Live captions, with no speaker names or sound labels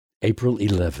April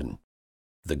 11,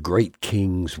 the Great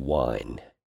King's Wine.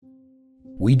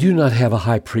 We do not have a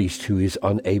high priest who is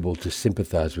unable to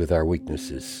sympathize with our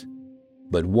weaknesses,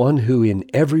 but one who in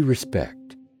every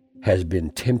respect has been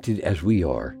tempted as we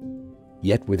are,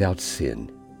 yet without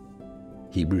sin.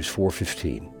 Hebrews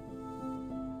 4:15.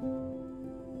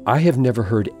 I have never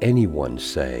heard anyone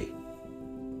say,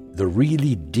 the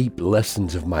really deep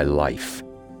lessons of my life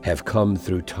have come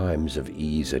through times of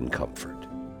ease and comfort.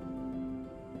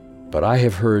 But I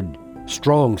have heard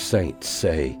strong saints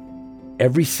say,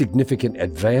 every significant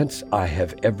advance I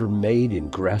have ever made in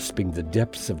grasping the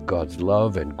depths of God's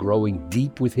love and growing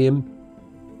deep with Him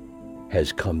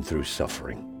has come through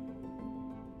suffering.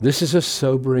 This is a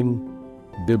sobering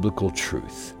biblical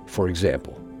truth. For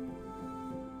example,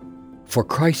 for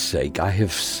Christ's sake I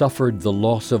have suffered the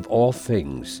loss of all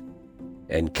things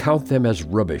and count them as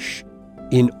rubbish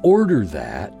in order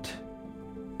that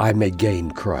I may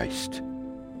gain Christ.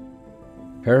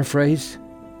 Paraphrase,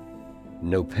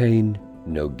 no pain,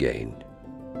 no gain.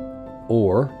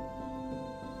 Or,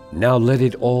 now let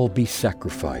it all be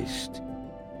sacrificed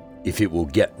if it will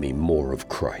get me more of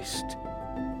Christ.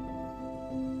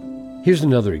 Here's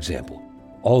another example.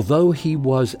 Although he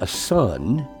was a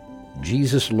son,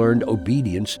 Jesus learned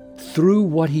obedience through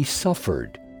what he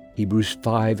suffered. Hebrews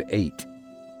 5:8.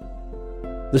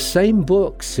 The same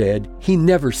book said he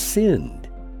never sinned.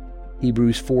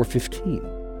 Hebrews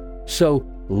 4:15. So,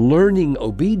 learning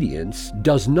obedience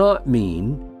does not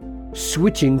mean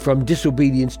switching from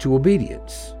disobedience to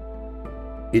obedience.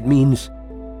 It means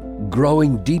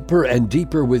growing deeper and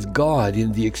deeper with God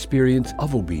in the experience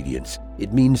of obedience.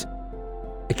 It means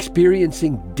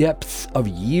experiencing depths of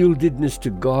yieldedness to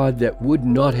God that would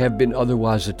not have been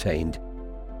otherwise attained.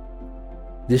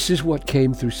 This is what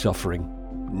came through suffering.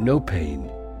 No pain,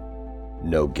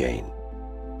 no gain.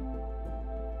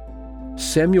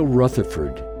 Samuel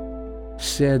Rutherford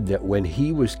said that when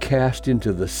he was cast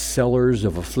into the cellars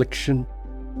of affliction,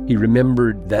 he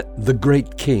remembered that the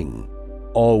great king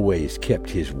always kept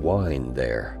his wine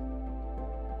there.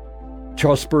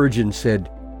 Charles Spurgeon said,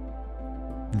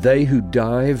 they who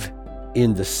dive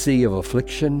in the sea of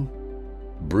affliction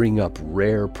bring up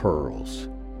rare pearls.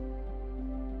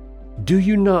 Do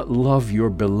you not love your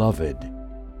beloved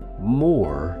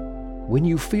more when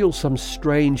you feel some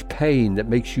strange pain that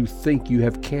makes you think you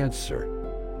have cancer?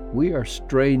 We are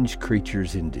strange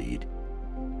creatures indeed.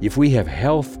 If we have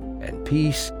health and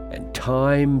peace and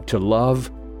time to love,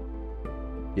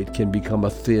 it can become a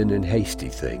thin and hasty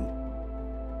thing.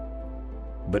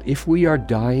 But if we are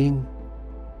dying,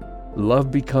 love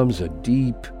becomes a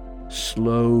deep,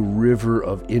 slow river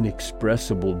of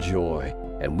inexpressible joy,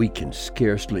 and we can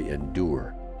scarcely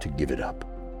endure to give it up.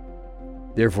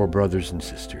 Therefore, brothers and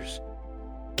sisters,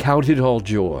 count it all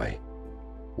joy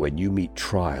when you meet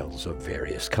trials of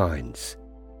various kinds.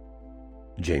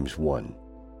 James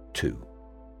 1:2.